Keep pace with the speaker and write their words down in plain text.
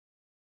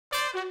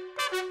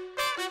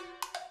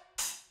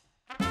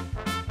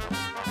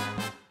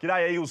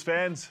G'day Eagles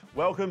fans,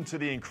 welcome to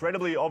the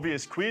incredibly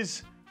obvious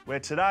quiz, where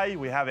today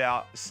we have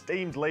our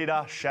esteemed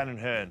leader, Shannon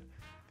Hurn.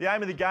 The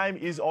aim of the game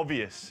is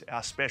obvious.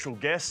 Our special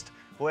guest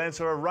will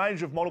answer a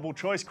range of multiple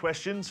choice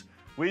questions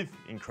with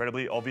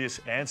incredibly obvious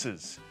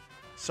answers.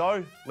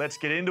 So let's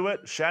get into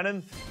it.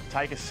 Shannon,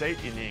 take a seat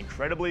in the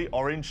incredibly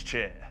orange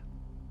chair.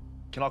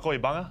 Can I call you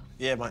Bunga?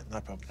 Yeah, mate, no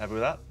problem. Happy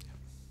with that?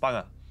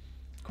 Bunga,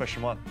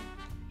 question 1.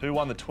 Who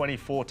won the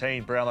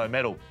 2014 Brownlow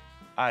medal?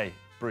 A,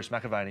 Bruce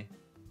McAvaney.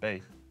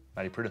 B,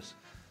 Matty Priddis.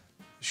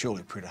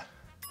 Surely Pritter,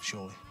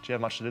 surely. Do you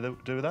have much to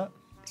do with that?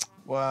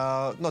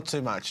 Well, not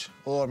too much.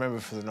 All I remember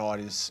for the night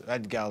is I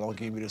had to go along,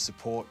 give him a bit of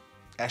support.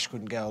 Ash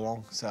couldn't go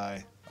along, so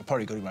I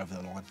probably got him over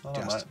the line. Oh,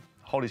 mate.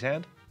 Hold his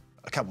hand?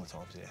 A couple of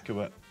times, yeah. Good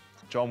work.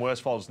 John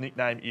Worsfold's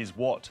nickname is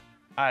what?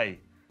 A,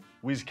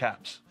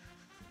 Whizcaps.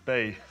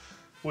 B,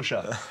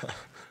 Woosha.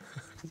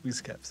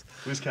 Whizcaps.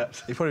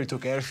 Whizcaps. He probably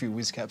took out a few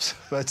Whizcaps,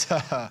 but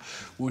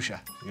Woosha.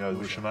 You go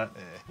with Woosha, mate?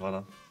 Yeah. Well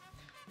done.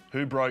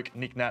 Who broke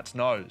Nick Nat's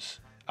nose?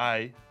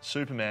 A,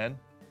 Superman.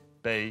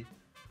 B,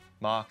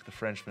 Mark the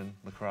Frenchman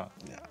McCrae.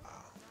 Yeah.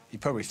 He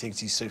probably thinks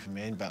he's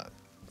Superman, but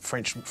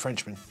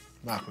Frenchman,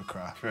 Mark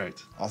McCrae.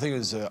 Correct. I think it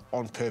was an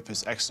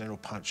on-purpose accidental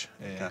punch.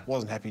 Yeah. Okay.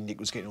 Wasn't happy Nick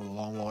was getting all the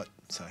limelight,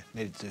 so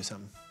needed to do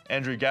something.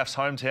 Andrew Gaff's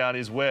hometown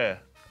is where?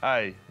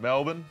 A,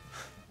 Melbourne.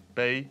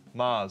 B,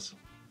 Mars.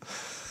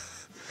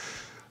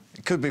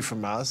 It could be from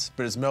Mars,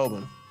 but it's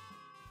Melbourne.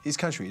 He's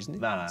country, isn't he?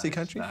 No. Is he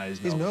country? No,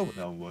 he's Melbourne.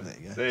 Melbourne boy. There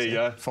you go. There you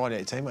go. Find out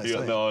your teammates. You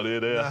got no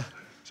idea, do you? Nah.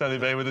 He's only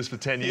been with us for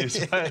 10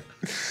 years, mate.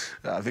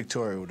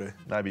 Victoria will do.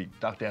 Maybe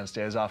duck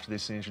downstairs after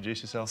this and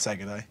introduce yourself. Say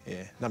good day.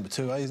 Yeah. Number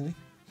 2, isn't he?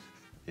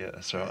 Yeah,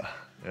 that's right.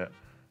 Yeah.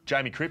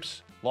 Jamie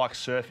Cripps likes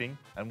surfing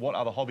and what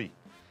other hobby?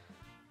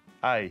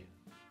 A,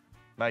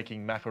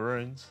 making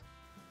macaroons.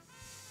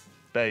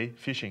 B,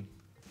 fishing.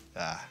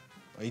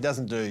 He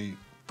doesn't do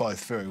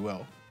both very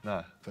well.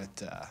 No.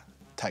 But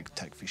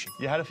take fishing.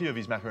 You had a few of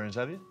his macaroons,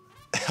 have you?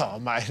 Oh,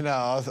 mate,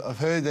 no. I've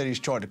heard that he's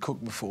tried to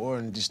cook before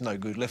and just no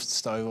good. Left the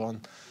stove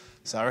on.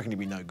 So I reckon he'd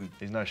be no good.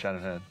 He's no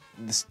Shannon Hurn.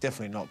 It's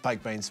definitely not.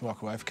 Baked beans,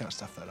 microwave, can't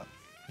stuff that up.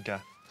 Okay.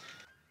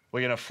 We're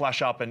going to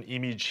flash up an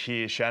image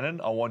here,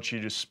 Shannon. I want you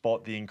to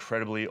spot the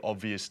incredibly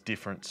obvious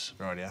difference.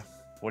 Right, yeah.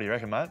 What do you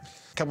reckon, mate?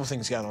 A couple of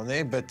things going on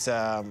there, but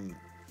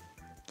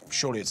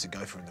surely it's a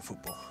gopher in the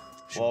football.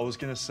 Well, I was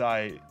going to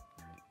say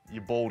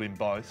you're bald in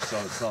both, so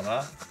it's not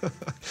that.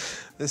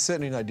 There's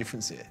certainly no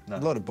difference there. No. A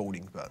lot of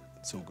balding, but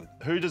it's all good.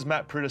 Who does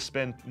Matt Priddis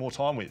spend more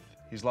time with?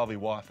 His lovely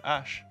wife,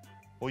 Ash,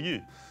 or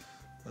you?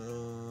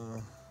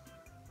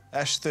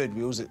 Ash third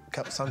wheels it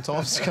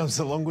sometimes comes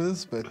along with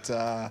us,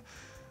 but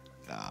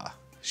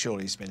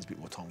surely he spends a bit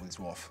more time with his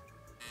wife.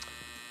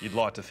 You'd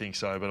like to think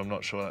so, but I'm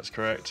not sure that's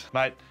correct.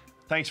 Mate,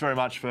 thanks very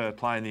much for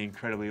playing the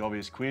incredibly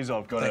obvious quiz.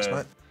 Thanks,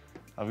 mate.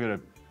 I've got a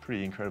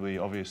pretty incredibly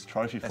obvious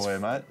trophy for you,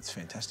 mate. It's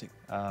fantastic.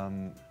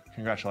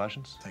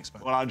 Congratulations. Thanks,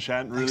 mate. Well done,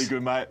 Shan. Really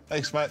good, mate.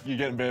 Thanks, mate. You're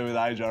getting better with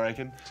age, I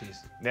reckon. Cheers.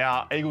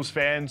 Now, Eagles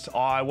fans,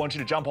 I want you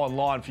to jump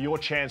online for your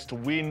chance to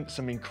win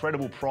some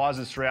incredible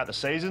prizes throughout the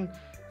season.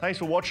 Thanks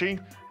for watching,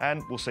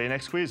 and we'll see you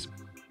next quiz.